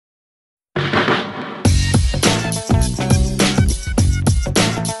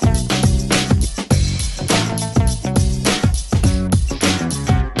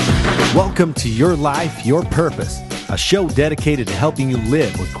Welcome to Your Life, Your Purpose, a show dedicated to helping you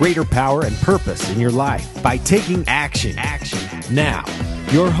live with greater power and purpose in your life by taking action. Now,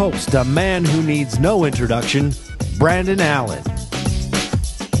 your host, a man who needs no introduction, Brandon Allen.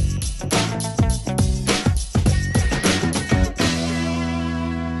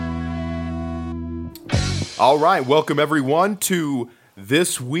 All right, welcome everyone to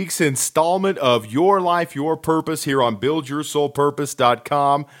this week's installment of Your Life, Your Purpose here on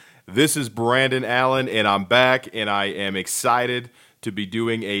buildyoursoulpurpose.com. This is Brandon Allen, and I'm back, and I am excited to be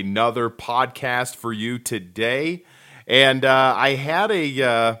doing another podcast for you today. And I had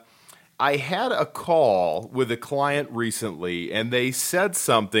a call with a client recently, and they said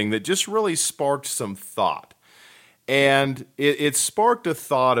something that just really sparked some thought. And it sparked a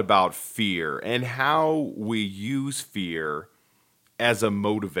thought about fear and how we use fear as a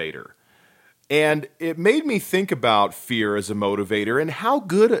motivator. And it made me think about fear as a motivator and how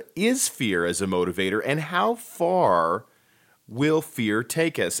good is fear as a motivator and how far will fear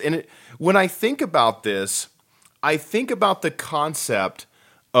take us. And when I think about this, I think about the concept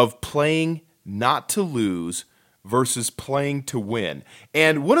of playing not to lose versus playing to win.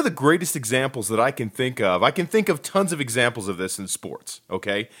 And one of the greatest examples that I can think of tons of examples of this in sports,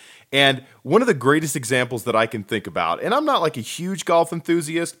 okay? And one of the greatest examples that I can think about, and I'm not like a huge golf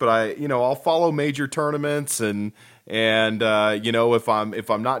enthusiast, but I'll follow major tournaments and if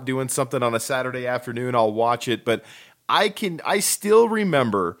I'm not doing something on a Saturday afternoon, I'll watch it. But I still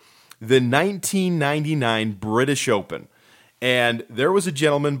remember the 1999 British Open, and there was a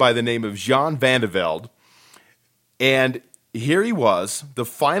gentleman by the name of Jean Van de Velde, and here he was, the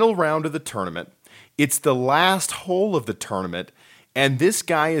final round of the tournament. It's the last hole of the tournament. And this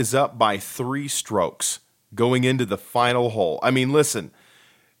guy is up by 3 strokes going into the final hole. I mean, listen,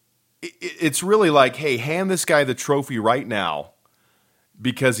 it's really like, hey, hand this guy the trophy right now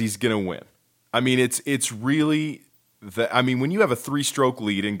because he's going to win. I mean, it's really, when you have a 3-stroke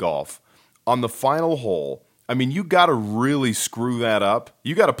lead in golf on the final hole, I mean, you got to really screw that up.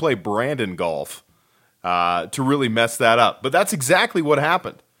 You got to play Brandon golf to really mess that up. But that's exactly what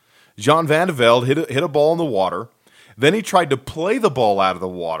happened. Jean Van de Velde hit a ball in the water. Then he tried to play the ball out of the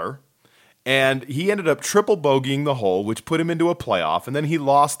water, and he ended up triple bogeying the hole, which put him into a playoff, and then he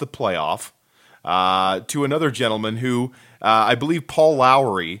lost the playoff to another gentleman who, I believe Paul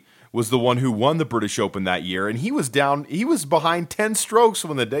Lowry was the one who won the British Open that year, and he was behind 10 strokes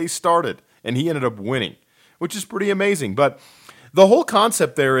when the day started, and he ended up winning, which is pretty amazing. But the whole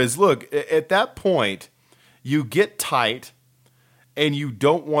concept there is, look, at that point, you get tight, and you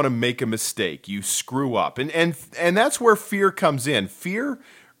don't want to make a mistake. You screw up. And that's where fear comes in. Fear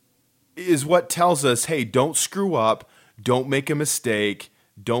is what tells us, hey, don't screw up, don't make a mistake,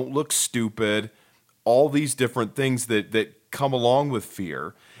 don't look stupid, all these different things that come along with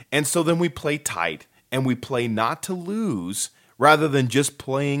fear. And so then we play tight, and we play not to lose rather than just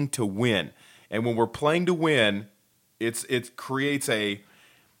playing to win. And when we're playing to win, it creates a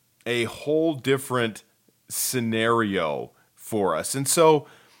whole different scenario for us. And so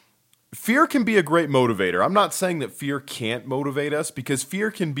fear can be a great motivator. I'm not saying that fear can't motivate us, because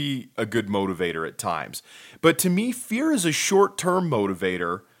fear can be a good motivator at times. But to me, fear is a short-term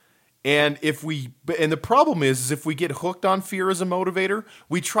motivator. And the problem is if we get hooked on fear as a motivator,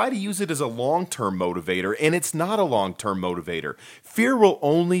 we try to use it as a long-term motivator, and it's not a long-term motivator. Fear will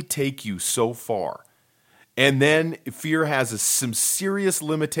only take you so far. And then fear has some serious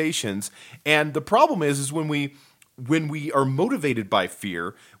limitations. And the problem is when we are motivated by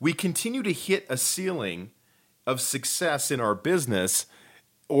fear, we continue to hit a ceiling of success in our business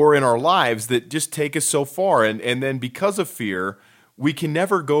or in our lives that just take us so far. And then because of fear, we can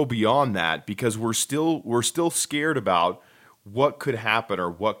never go beyond that because we're still scared about what could happen or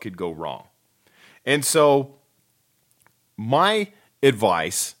what could go wrong. And so my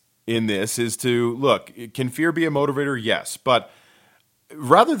advice in this is to, look, can fear be a motivator? Yes, but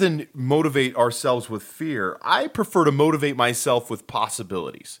rather than motivate ourselves with fear, I prefer to motivate myself with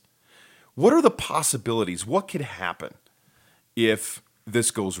possibilities. What are the possibilities? What could happen if this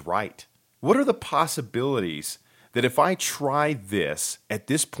goes right? What are the possibilities that if I try this at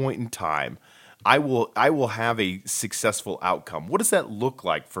this point in time, I will have a successful outcome? What does that look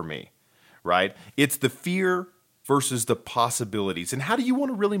like for me, right? It's the fear versus the possibilities. And how do you want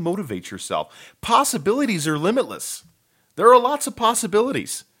to really motivate yourself? Possibilities are limitless. There are lots of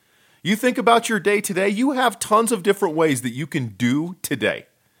possibilities. You think about your day today, you have tons of different ways that you can do today.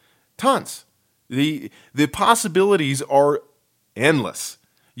 Tons. The possibilities are endless.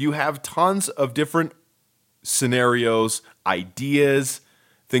 You have tons of different scenarios, ideas,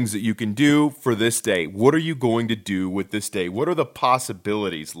 things that you can do for this day. What are you going to do with this day? What are the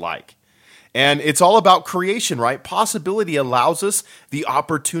possibilities like? And it's all about creation, right? Possibility allows us the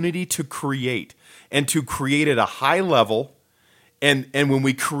opportunity to create and to create at a high level. And when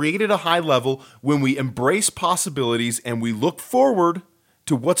we create at a high level, when we embrace possibilities and we look forward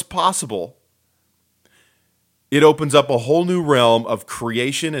to what's possible, it opens up a whole new realm of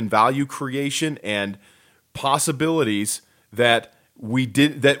creation and value creation and possibilities that we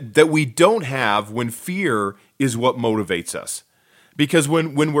don't have when fear is what motivates us. Because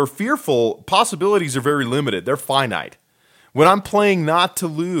when we're fearful, possibilities are very limited. They're finite. When I'm playing not to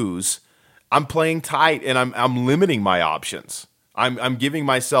lose, I'm playing tight and I'm limiting my options. I'm giving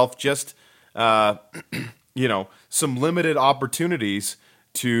myself just some limited opportunities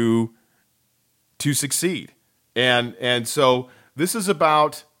to succeed. And so this is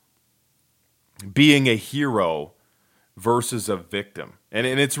about being a hero versus a victim. And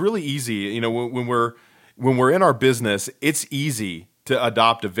it's really easy, when we're in our business, it's easy to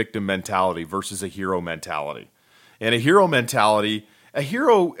adopt a victim mentality versus a hero mentality. And a hero mentality,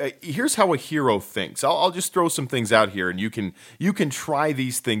 here's how a hero thinks. I'll just throw some things out here and you can try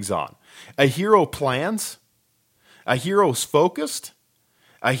these things on. A hero plans, a hero's focused,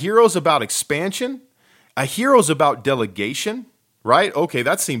 a hero's about expansion, a hero's about delegation, right? Okay,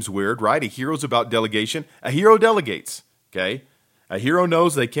 that seems weird, right? A hero's about delegation. A hero delegates, okay? A hero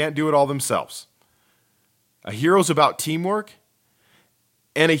knows they can't do it all themselves. A hero's about teamwork.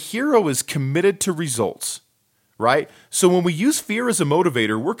 And a hero is committed to results, right? So when we use fear as a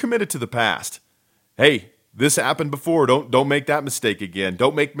motivator, we're committed to the past. Hey, this happened before. Don't make that mistake again.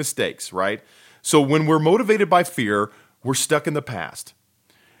 Don't make mistakes, right? So when we're motivated by fear, we're stuck in the past.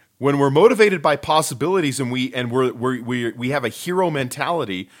 When we're motivated by possibilities and we have a hero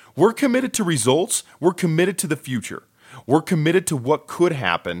mentality, we're committed to results. We're committed to the future. We're committed to what could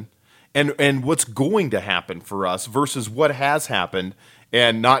happen and what's going to happen for us versus what has happened,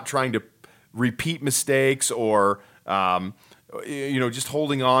 and not trying to repeat mistakes or just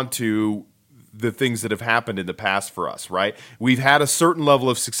holding on to the things that have happened in the past for us, right? We've had a certain level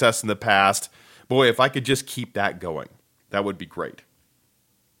of success in the past. Boy, if I could just keep that going, that would be great.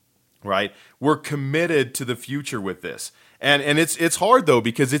 Right? We're committed to the future with this. And it's hard though,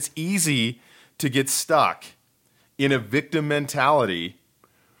 because it's easy to get stuck in a victim mentality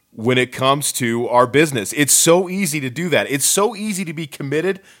when it comes to our business. It's so easy to do that. It's so easy to be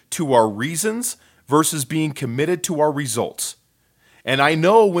committed to our reasons versus being committed to our results. And I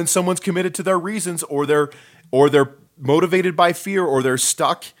know when someone's committed to their reasons, or they're motivated by fear, or they're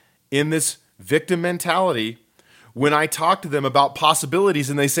stuck in this victim mentality, when I talk to them about possibilities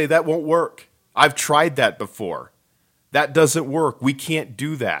and they say that won't work. I've tried that before. That doesn't work. We can't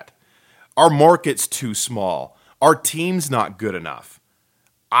do that. Our market's too small. Our team's not good enough.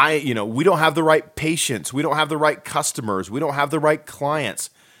 We don't have the right patients. We don't have the right customers. We don't have the right clients.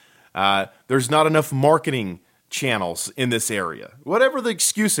 There's not enough marketing channels in this area. Whatever the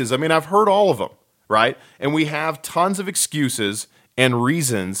excuse is, I've heard all of them, right? And we have tons of excuses and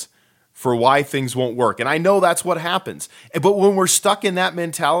reasons for why things won't work. And I know that's what happens. But when we're stuck in that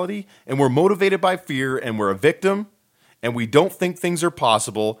mentality and we're motivated by fear and we're a victim and we don't think things are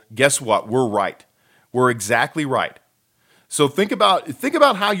possible, guess what? We're right. We're exactly right. So think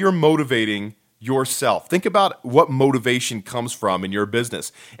about how you're motivating yourself. Think about what motivation comes from in your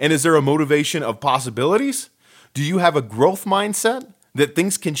business. And is there a motivation of possibilities? Do you have a growth mindset that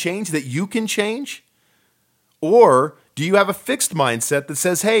things can change, that you can change? Or do you have a fixed mindset that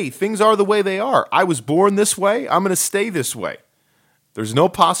says, hey, things are the way they are. I was born this way. I'm going to stay this way. There's no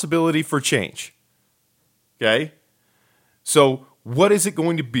possibility for change. Okay? So what is it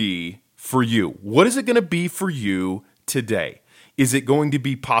going to be for you? What is it going to be for you today? Is it going to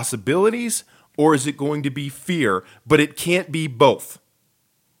be possibilities, or is it going to be fear? But it can't be both.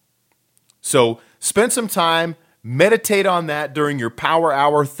 So spend some time, meditate on that during your power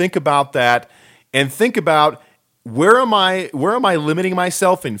hour. Think about that, and think about, where am I limiting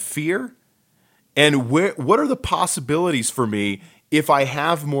myself in fear? And what are the possibilities for me if I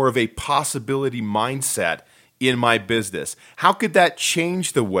have more of a possibility mindset in my business? How could that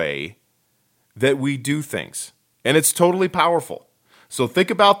change the way that we do things? And it's totally powerful. So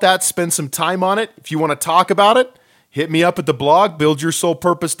think about that, spend some time on it. If you want to talk about it, hit me up at the blog,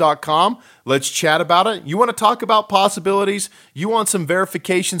 buildyoursoulpurpose.com. Let's chat about it. You want to talk about possibilities? You want some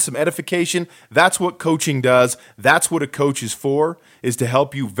verification, some edification? That's what coaching does. That's what a coach is for, is to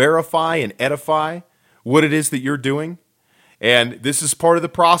help you verify and edify what it is that you're doing. And this is part of the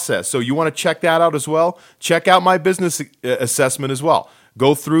process. So you want to check that out as well? Check out my business assessment as well.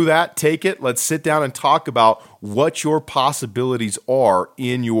 Go through that, take it. Let's sit down and talk about what your possibilities are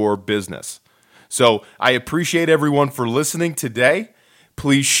in your business. So I appreciate everyone for listening today.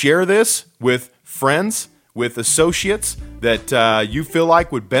 Please share this with friends, with associates that you feel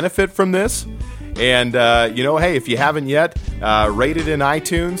like would benefit from this. And, hey, if you haven't yet, rate it in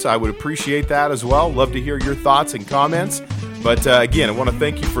iTunes. I would appreciate that as well. Love to hear your thoughts and comments. But again, I want to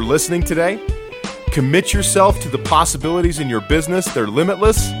thank you for listening today. Commit yourself to the possibilities in your business. They're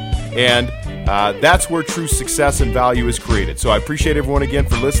limitless. And that's where true success and value is created. So I appreciate everyone again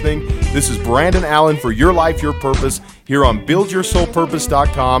for listening. This is Brandon Allen for Your Life, Your Purpose here on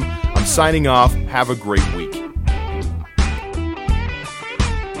BuildYourSoulPurpose.com. I'm signing off. Have a great week.